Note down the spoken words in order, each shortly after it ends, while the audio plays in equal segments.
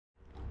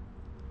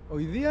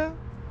Hoy día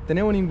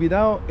tenemos un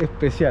invitado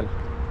especial.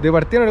 De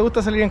partida no le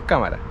gusta salir en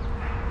cámara,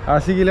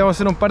 así que le vamos a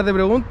hacer un par de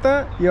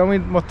preguntas y vamos a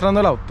ir mostrando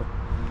el auto.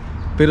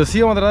 Pero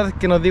sí vamos a tratar de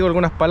que nos diga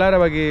algunas palabras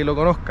para que lo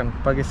conozcan,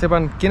 para que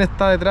sepan quién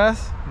está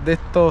detrás de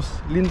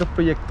estos lindos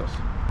proyectos.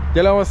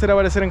 Ya lo vamos a hacer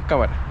aparecer en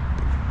cámara.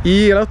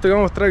 Y el auto que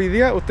vamos a mostrar hoy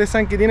día, ustedes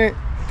saben que tiene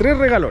 3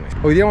 regalones.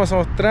 Hoy día vamos a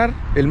mostrar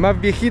el más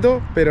viejito,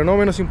 pero no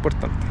menos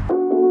importante.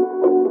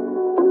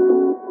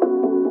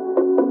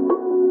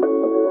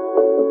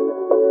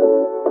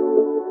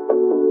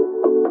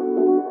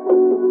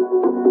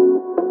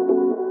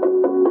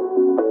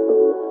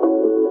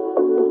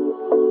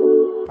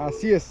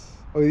 Así es,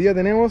 hoy día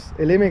tenemos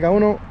el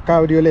MK1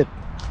 Cabriolet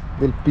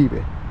del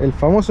Pipe, el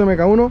famoso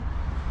MK1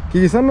 que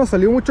quizás no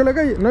salió mucho a la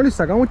calle, no lo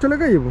sacado mucho a la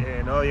calle.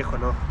 No, viejo,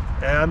 no.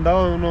 He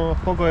andado en unos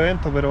pocos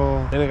eventos,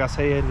 pero el MK6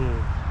 es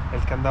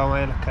el que andaba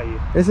más en las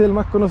calles. Ese es el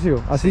más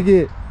conocido, así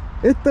que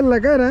esta es la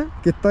cara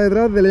que está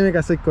detrás del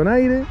MK6 con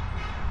aire,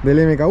 del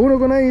MK1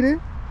 con aire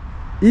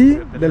y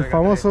del MK3.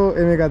 Famoso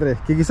MK3,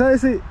 que quizás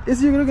ese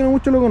yo creo que no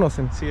muchos lo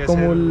conocen. Sí,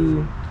 como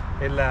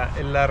es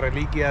la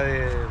reliquia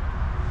de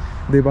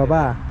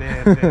papá.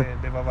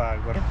 De papá,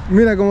 correcto.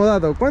 Mira, como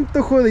dato,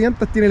 ¿cuántos juegos de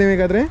llantas tiene el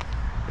MK3?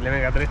 El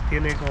MK3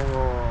 tiene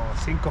como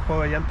 5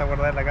 juegos de llantas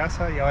guardados en la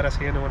casa y ahora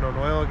se viene uno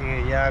nuevo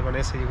que ya con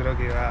ese yo creo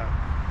que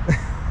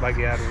va a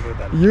quedar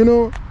brutal. Y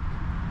uno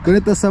con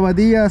estas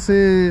zapatillas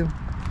hace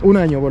un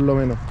año por lo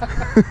menos.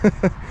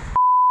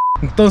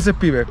 Entonces,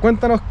 Pipe,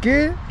 cuéntanos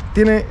qué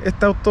tiene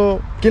este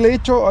auto, qué le he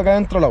hecho acá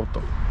dentro del auto.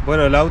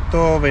 Bueno, el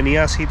auto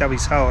venía así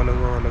tapizado,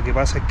 lo que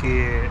pasa es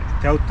que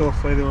este auto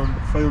fue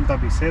de un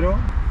tapicero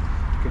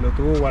que lo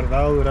tuvo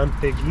guardado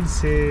durante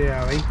 15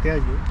 a 20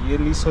 años y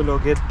él hizo lo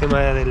que es el tema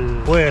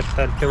del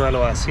puerta, el tema de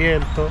los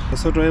asientos.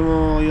 Nosotros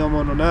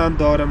íbamos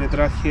nonando, ahora me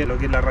traje lo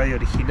que es la radio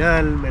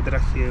original, me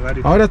traje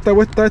varios... Ahora está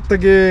puesta esta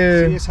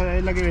que... Sí, esa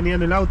es la que venía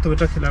en el auto, me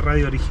traje la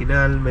radio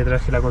original, me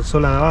traje la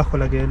consola de abajo,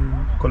 la que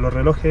con los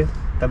relojes,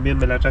 también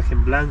me la traje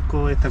en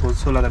blanco, esta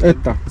consola también...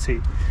 Esta. Sí,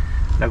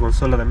 la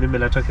consola también me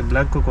la traje en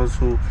blanco con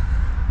sus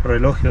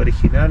relojes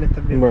originales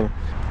también.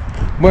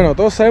 Bueno,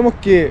 todos sabemos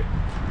que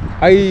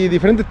hay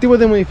diferentes tipos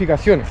de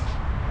modificaciones.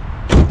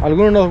 A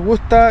algunos nos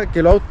gusta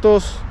que los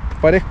autos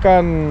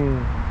parezcan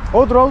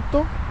otro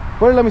auto.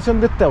 ¿Cuál es la misión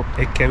de este auto?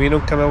 Es que a mí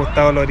nunca me ha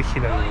gustado lo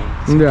original.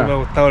 Siempre me ha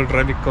gustado el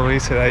remix, como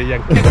dice Daddy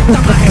Yankee.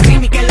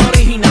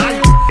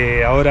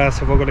 Ahora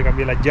hace poco le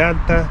cambié las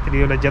llantas.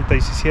 Tenía unas llantas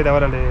 17,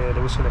 ahora le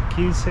puse unas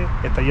 15.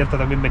 Estas llantas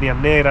también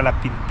venían negras, las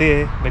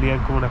pinté. Venían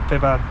con unas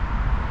pepas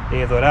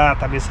doradas,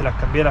 también se las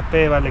cambié las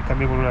pepas. Les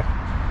cambié por una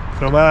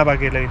cromada para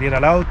que le viniera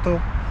al auto.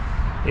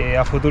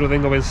 A futuro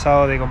tengo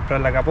pensado de comprar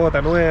la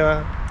capota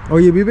nueva.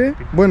 Oye, Pipe,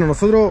 bueno,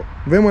 nosotros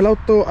vemos el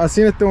auto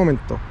así en este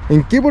momento.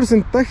 ¿En qué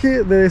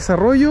porcentaje de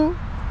desarrollo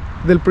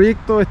del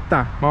proyecto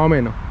está, más o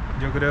menos?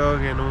 Yo creo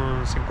que en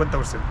un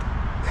 50%.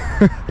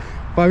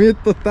 Para mí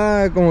esto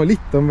está como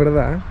listo, en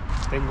verdad.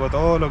 Tengo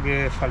todo lo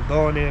que es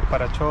faldones,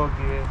 parachoques.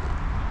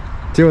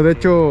 Chicos, de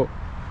hecho,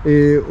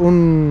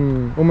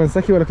 un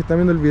mensaje para los que están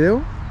viendo el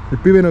video. El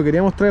Pipe no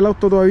quería mostrar el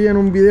auto todavía en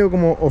un video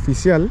como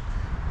oficial,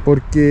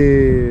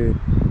 porque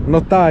no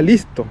estaba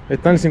listo,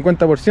 está en el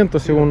 50%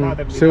 según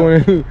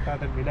él. Estaba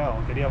terminado,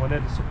 quería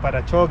poner sus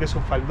parachoques,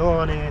 sus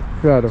faldones,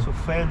 claro, sus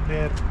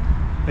fender,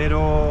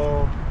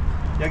 pero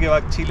ya que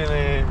VAG Chile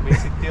me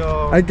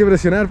insistió. Hay que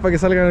presionar para que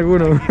salgan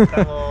algunos.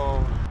 Estamos...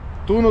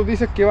 Tú nos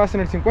dices que vas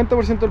en el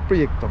 50% del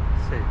proyecto.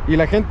 Sí. Y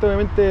la gente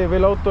obviamente ve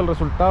el auto, el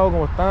resultado,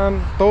 como están,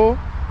 todo,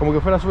 como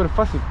que fuera súper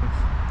fácil.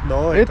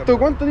 No, ¿Esto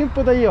 ¿cuánto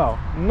tiempo te ha llevado?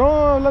 No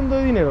hablando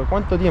de dinero,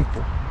 ¿cuánto tiempo?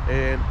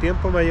 El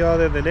tiempo me ha llevado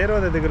desde enero,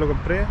 desde que lo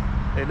compré,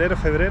 enero,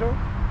 febrero,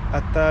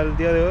 hasta el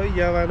día de hoy,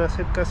 ya van a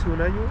ser casi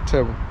un año. Sí.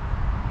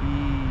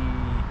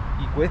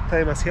 Y cuesta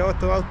demasiado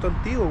estos autos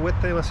antiguos,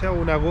 cuesta demasiado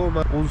una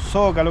goma, un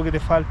zócalo que te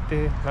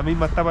falte, la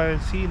misma tapa de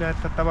benzina,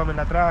 esta tapa me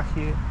la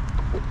traje,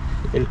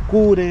 el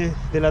cure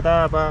de la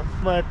tapa,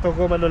 estas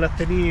gomas no las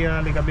tenía,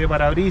 le cambié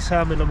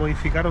parabrisas, me lo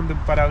modificaron de un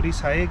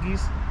parabrisas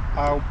X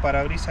a un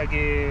parabrisas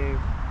que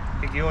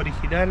quedó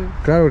original.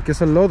 Claro, porque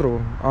eso es lo otro,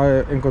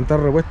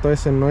 encontrar repuestos a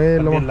veces no es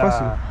también lo más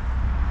fácil.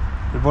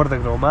 El borde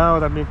cromado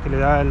también que le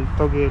da el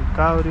toque del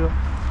cabrio.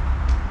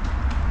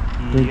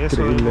 Y increíble,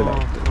 eso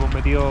hemos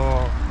metido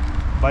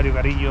varios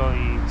cariños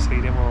y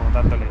seguiremos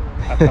dándole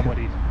hasta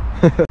morir.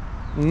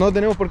 No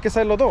tenemos por qué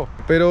saberlo todo,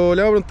 pero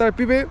le voy a preguntar al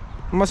Pipe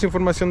más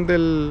información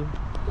del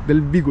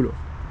vehículo.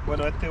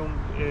 Bueno, este es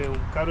un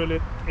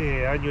Cabriolet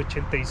año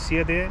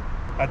 87.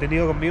 Ha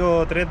tenido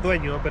conmigo 3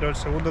 dueños, pero el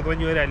segundo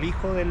dueño era el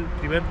hijo del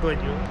primer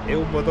dueño. Es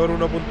un motor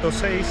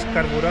 1.6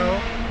 carburado,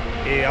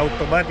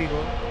 automático,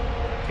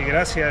 que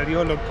gracias a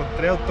Dios lo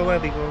encontré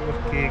automático,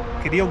 porque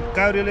quería un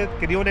Cabriolet,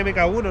 quería un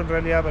MK1 en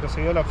realidad, pero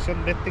se dio la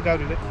opción de este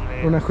Cabriolet.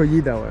 Una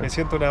joyita, weón. Me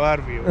siento una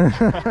Barbie,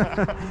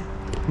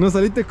 ¿No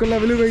saliste con la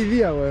peluca hoy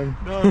día, weón?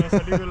 No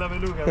salí con la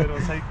peluca, pero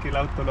sabes que el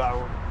auto lo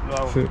hago.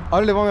 Sí.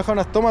 Ahora les vamos a dejar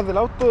unas tomas del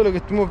auto de lo que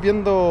estuvimos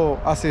viendo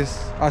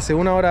hace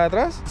una hora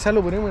atrás. Quizás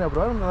lo ponemos a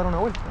probar, a dar una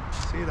vuelta.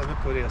 Sí, también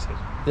podría ser.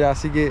 Ya,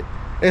 así que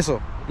eso,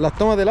 las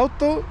tomas del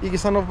auto y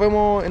quizás nos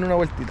vemos en una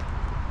vueltita.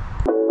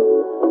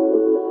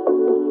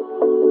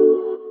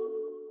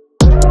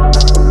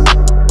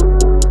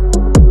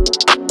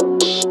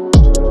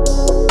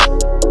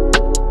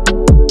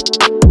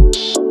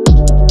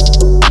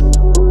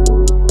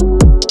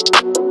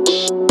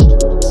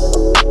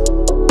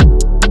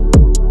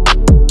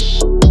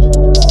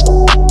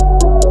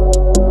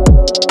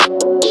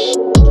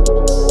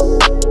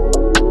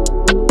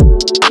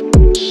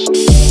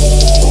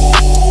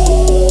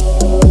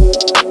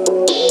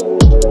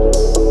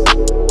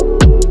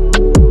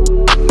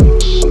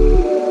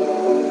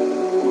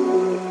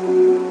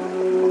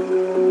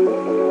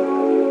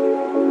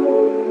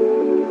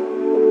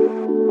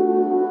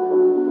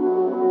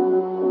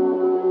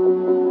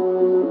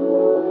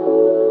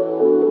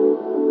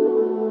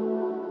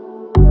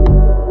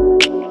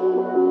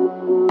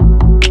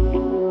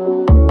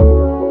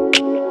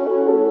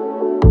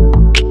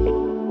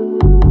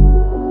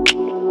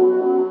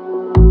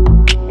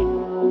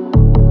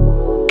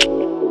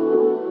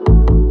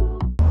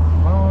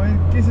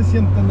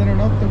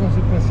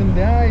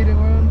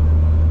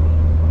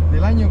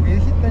 ¿El año que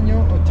dijiste? Año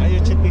 80.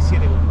 Año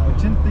 87, compadre.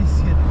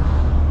 87.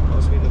 Vamos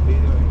a subir los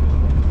vídeos.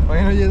 Para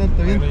que no llegue tanto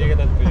Para que viento. no llegue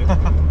tanto viento.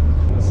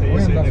 No sé,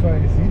 Oye, anda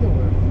suavecito,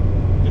 weón.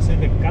 yo soy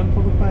del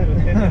campo, compadre,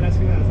 usted es de la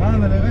ciudad. Ah,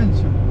 de la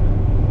gancho.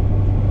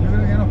 Yo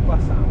creo que ya nos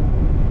pasamos.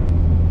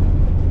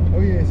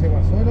 Oye, se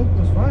pasó el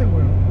auto suave,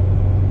 weón.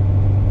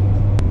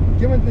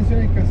 ¿Qué mantención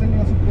hay que hacer en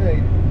la suspe de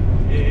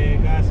aire?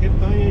 Cada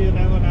cierto año yo le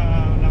hago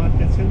la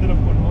mantención de los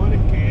pulmones,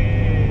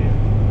 que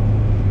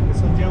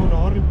son ya unos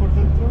ahorros por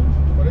dentro.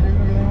 Por ello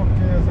creo que tenemos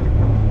que hacer el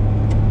cambio.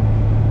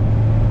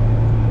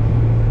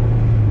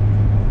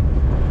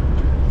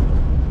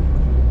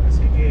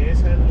 Así que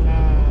esa es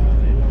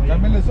la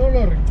Cambiarle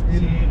solo los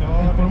Sí,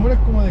 el pulmón es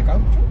como de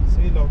caucho.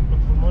 Sí, los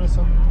pulmones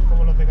son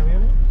como los de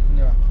camiones.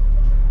 Ya.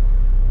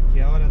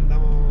 Que ahora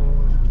andamos.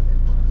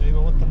 A mí me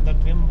gusta andar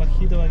bien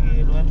bajito para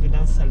que no ande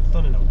tan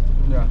saltón el auto.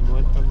 Ya. No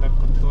gusta andar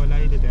con todo el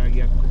aire, te va a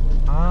quedar como.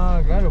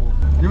 Ah, claro.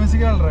 Yo pensé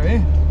que era al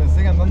revés.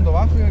 Pensé que andando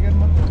bajo iba a quedar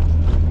más.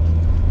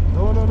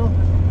 No.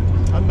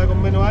 Anda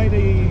con menos aire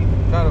y.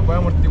 Claro, puede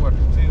amortiguar.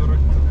 Sí,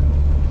 correcto.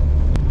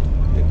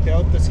 Este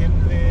auto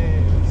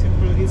siempre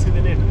lo quise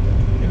tener.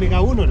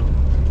 MK1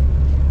 no.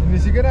 Ni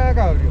siquiera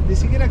cabrio. Ni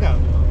siquiera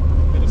cabrio.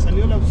 Pero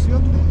salió la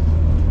opción de.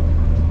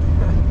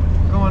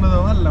 ¿Cómo no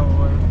tomarla,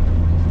 weón?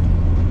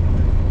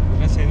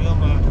 Gracias a Dios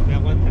me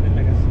aguantan en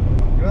la casa.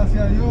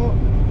 Gracias a Dios,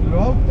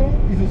 los autos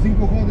y sus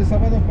 5 juegos de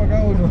zapatos para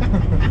cada uno.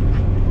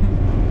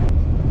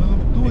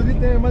 ¿Tú pudiste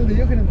tener mal de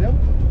diógenes de auto?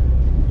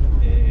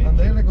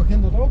 Andarías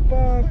recogiendo todo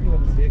para arreglarlo.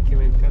 Sí, es que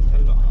me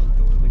encantan los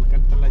autos, me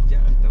encantan las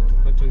llantas.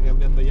 Encuentro que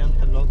cambiando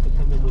llantas los autos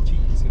cambian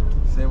muchísimo.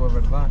 Sí, pues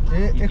verdad.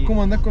 Es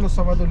como andar con los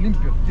zapatos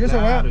limpios. Yo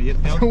claro,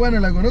 esa weá no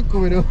la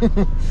conozco, pero.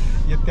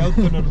 Y este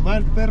auto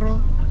normal, perro.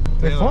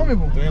 Es fome,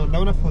 po. Te voy a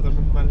mandar una foto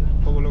normal,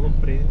 como lo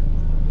compré.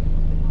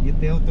 Y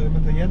este auto que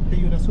me llantas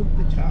y una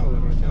subte, chao,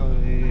 perro, chao.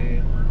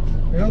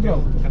 ¿Es otro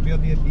auto? Cambió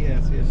 10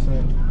 días, así es. Sí.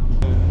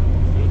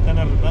 Lo están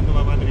arreglando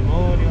para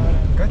matrimonio ahora.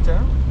 ¿Cacha?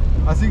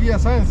 Así que ya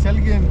saben, si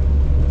alguien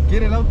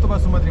quiere el auto para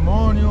su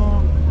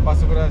matrimonio, para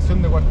su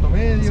graduación de cuarto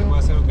medio, se puede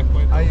hacer un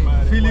descuento. hay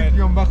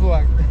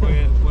Philip-Back.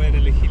 Pueden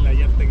elegir la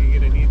llanta que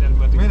quieren ir al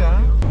matrimonio.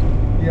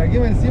 Mira, y aquí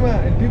encima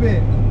el pibe,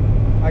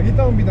 aquí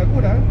estamos en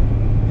Vitacura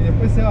y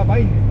después se va a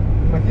Paine.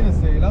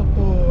 Imagínense, el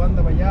auto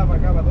anda para allá, para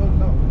acá, para todos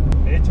lados.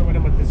 He hecho buena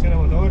mantención a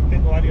motor,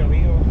 tengo varios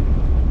amigos.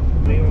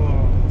 Mi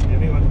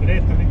amigo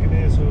Andrés también, que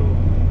tiene su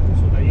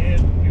taller,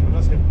 que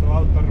conoce todo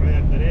auto al revés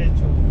al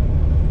derecho.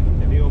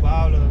 Mi amigo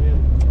Pablo también.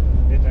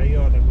 He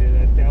traído también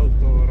este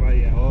auto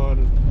radiador.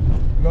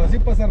 Lo hacís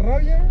pasar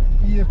rabia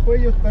y después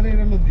ellos te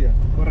alegran los días.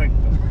 Correcto.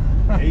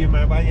 Ellos me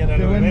apañan a Qué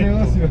los buen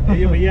eventos. negocio.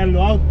 Ellos me llevan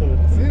los autos.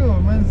 Sí,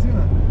 más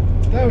encima.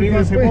 Claro, Mi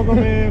amigo hace después- poco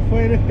me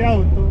fue en este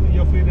auto, y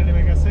yo fui en el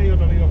MK6 y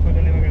otro amigo fue en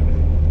el MK3.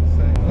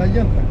 Sí. Las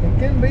llantas, ¿con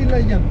quién veis las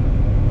llantas?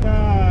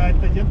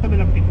 Esta llanta me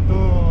la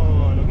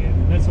pintó lo que es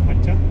Nelson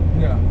Marchán.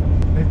 Ya,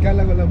 el que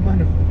habla con las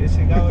manos.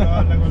 Ese cabrón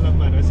habla con las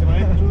manos. Ese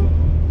maestro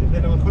es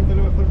de lo mejor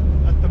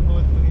hasta el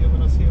momento que yo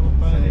conocí,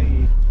 compadre.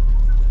 Sí.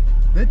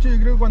 De hecho, yo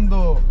creo que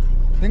cuando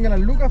tenga las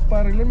lucas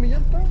para arreglar mi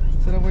llanta,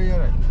 se las voy a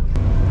llevar ahí.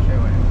 Qué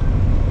bueno.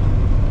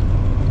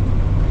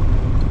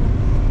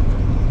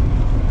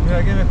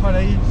 Mira qué mejor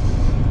ahí,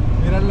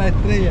 mirar las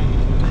estrellas.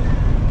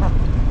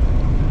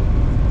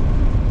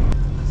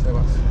 Se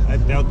pasa. A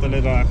este auto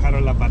le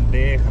trabajaron las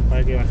bandejas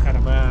para que bajara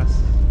más.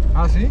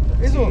 ¿Ah, sí?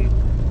 Eso, Sí.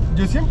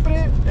 yo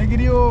siempre he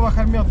querido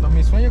bajar mi auto.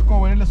 Mi sueño es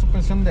como ponerle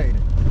suspensión de aire.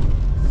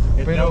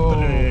 Este Pero-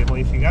 auto le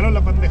modificaron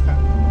las bandejas.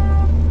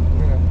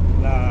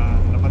 Mira,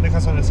 Las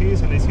bandejas son así,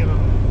 se le hicieron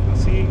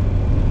así,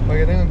 para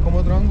que tengan como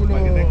otro ángulo.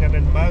 para que tengan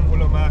el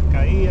ángulo más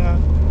caída.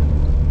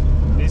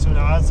 Le hice un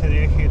avance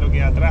de eje lo que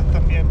es atrás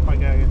también,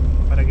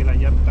 para que la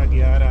llanta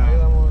quedara Ahí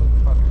damos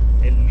el palo.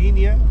 en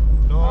línea.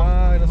 No,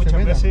 Ah, no se muchas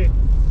meta. veces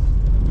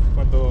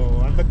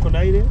cuando andas con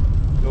aire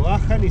lo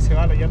bajan y se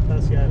va la llanta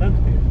hacia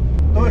adelante.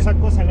 Todas esas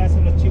cosas las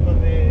hacen los chicos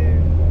de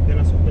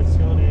las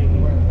suspensiones,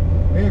 Bueno,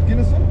 ¿ellos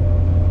quiénes son?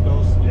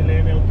 los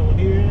LM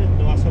Automotive,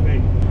 los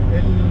Azokei.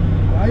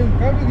 Hay un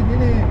cabro que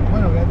tiene,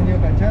 bueno, que ha tenido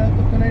cachada de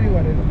autos con aire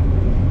igual.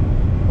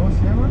 ¿Cómo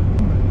se llama?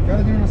 Que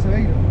ahora tiene unos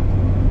Seveiro.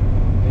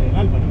 El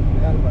Álvaro.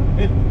 De Álvaro.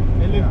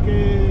 Él es el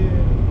que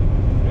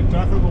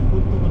trabaja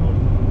conjunto con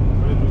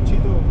el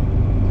Luchito,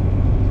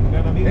 un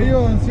gran amigo.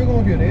 Ellos han sido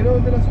como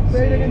pioneros de la suspe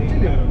de aire acá en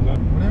Chile. claro, claro.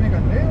 ¿Una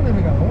MK3 o una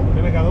MK2? Un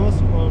MK2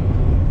 con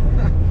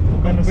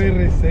Con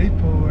PR6,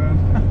 pues weón.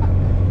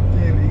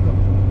 Qué rico.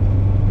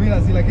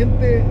 Mira, si la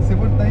gente se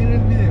porta bien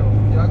en el video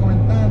y va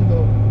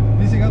comentando,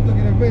 dice que auto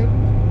quieres ver,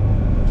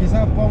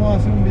 quizás podamos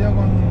hacer un video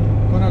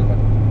con Álvaro.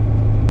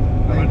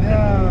 La Aparte-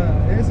 idea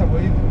es esa,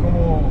 pues ir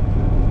como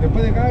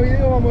después de cada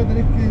video vamos a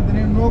tener que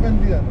tener un nuevo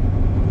candidato.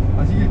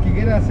 Así que el que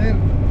quiera ser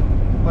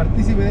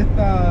partícipe de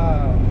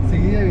esta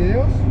seguida de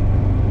videos,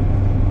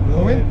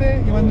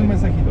 comente y mande un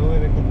mensajito. Lo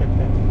debe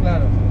contactar.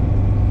 Claro,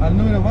 al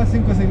número más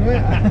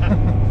 569.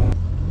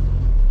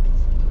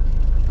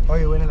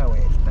 Oye, buena la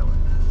vuelta, weón.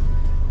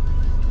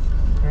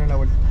 Buena la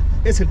vuelta.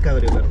 Es el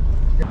cabrio, claro.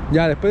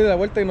 Ya, después de la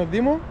vuelta que nos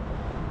dimos,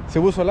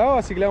 se puso al lado,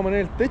 así que le vamos a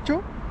poner el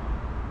techo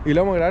y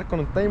lo vamos a grabar con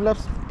un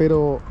timelapse,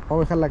 pero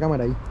vamos a dejar la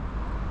cámara ahí.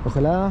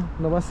 Ojalá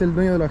no pase el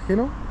dueño de lo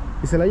ajeno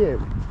y se la lleve.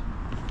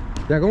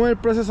 Ya, ¿cómo es el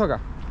proceso acá?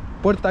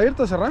 ¿Puerta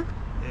abierta o cerrada?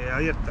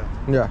 Abierta.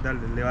 Ya. Dale,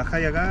 le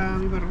bajáis acá a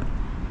mi perro.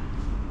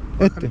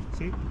 Este. Bájale,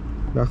 sí.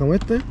 Le bajamos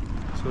este. Le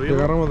Subimos.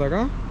 agarramos de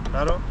acá.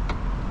 Claro.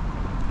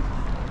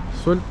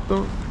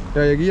 Suelto.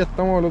 Ya, y aquí ya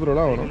estamos al otro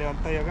lado, Ahí ¿no? le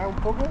levantáis acá un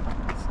poco.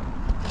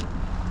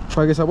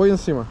 Para que se apoye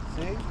encima.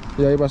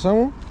 Sí. Y ahí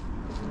pasamos.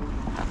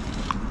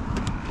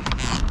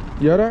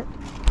 Y ahora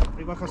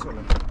Ahí baja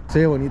sola. se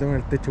ve bonito con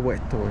el techo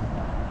puesto, weón.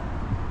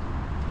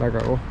 La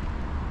cagó.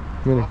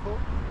 Mira. Abajo.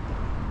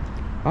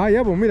 Ah,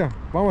 ya, pues mira,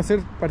 vamos a ser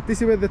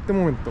partícipes de este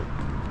momento.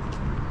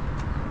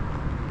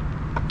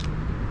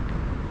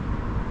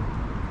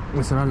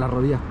 Me sonaron las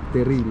rodillas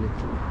terrible.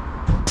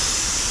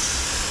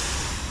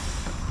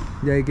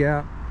 Y ahí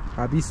queda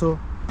a piso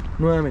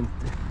nuevamente.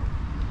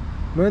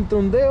 No entra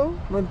un dedo,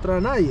 no entra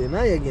nadie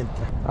aquí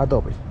entra. A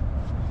tope.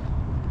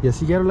 Y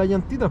así quedaron las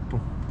llantitas,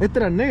 pues. Estas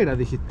eran negras,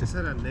 dijiste. Esa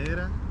era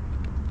negra.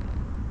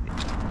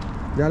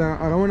 Ya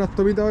hagamos unas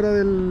tomitas ahora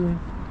del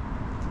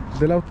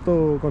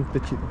auto con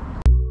techito.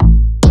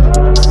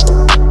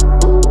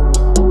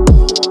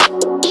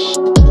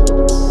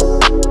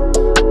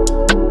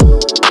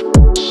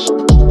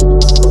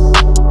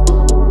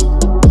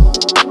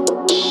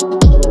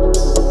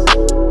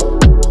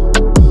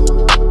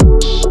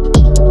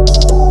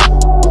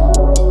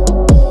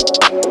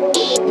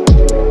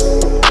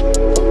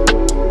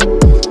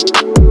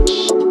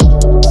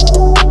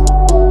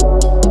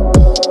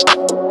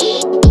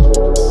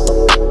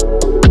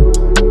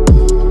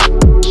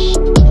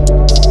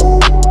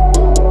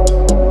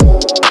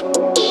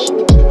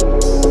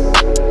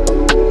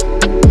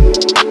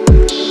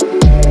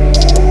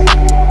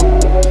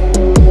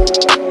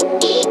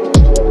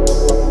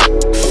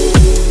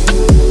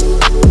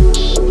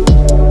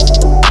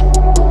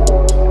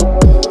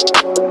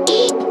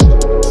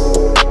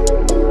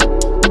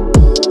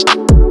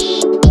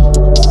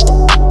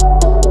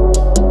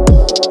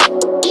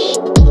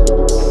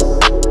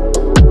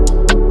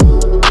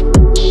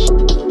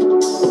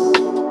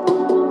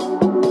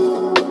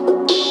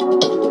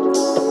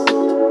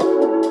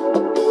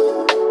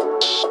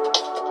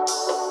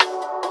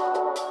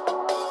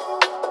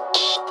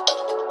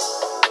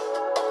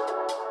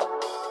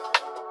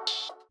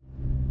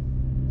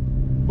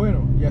 Bueno,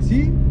 y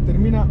así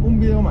termina un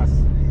video más.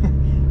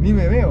 Ni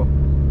me veo,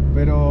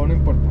 pero no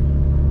importa.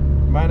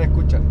 Me van a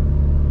escuchar.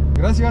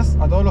 Gracias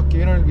a todos los que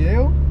vieron el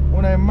video.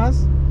 Una vez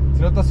más,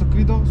 si no estás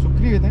suscrito,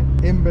 suscríbete.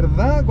 En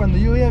verdad, cuando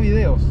yo veía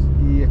videos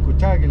y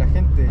escuchaba que la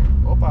gente,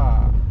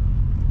 opa,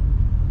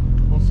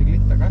 un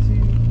ciclista casi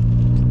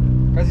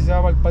se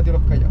va para el patio de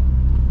los callados.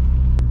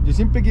 Yo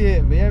siempre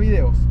que veía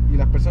videos y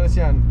las personas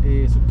decían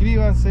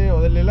suscríbanse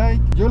o denle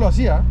like, yo lo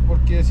hacía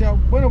porque decía,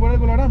 bueno, por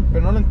algo lo harán,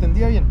 pero no lo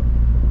entendía bien.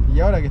 Y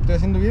ahora que estoy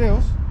haciendo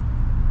videos,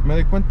 me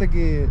doy cuenta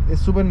que es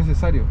súper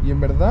necesario. Y en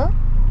verdad,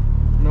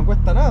 no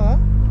cuesta nada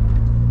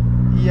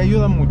y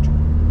ayudan mucho.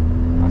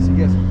 Así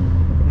que eso.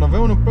 Nos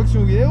vemos en un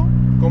próximo video.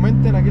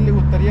 Comenten a quién les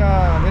gustaría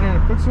ver en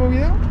el próximo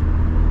video.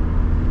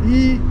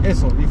 Y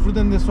eso,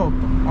 disfruten de su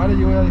auto. Ahora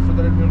yo voy a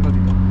disfrutar el mío un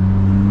ratito.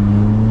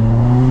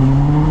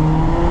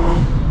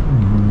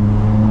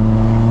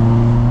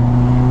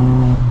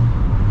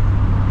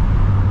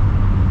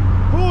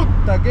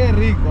 ¡Puta, qué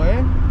rico,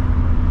 eh!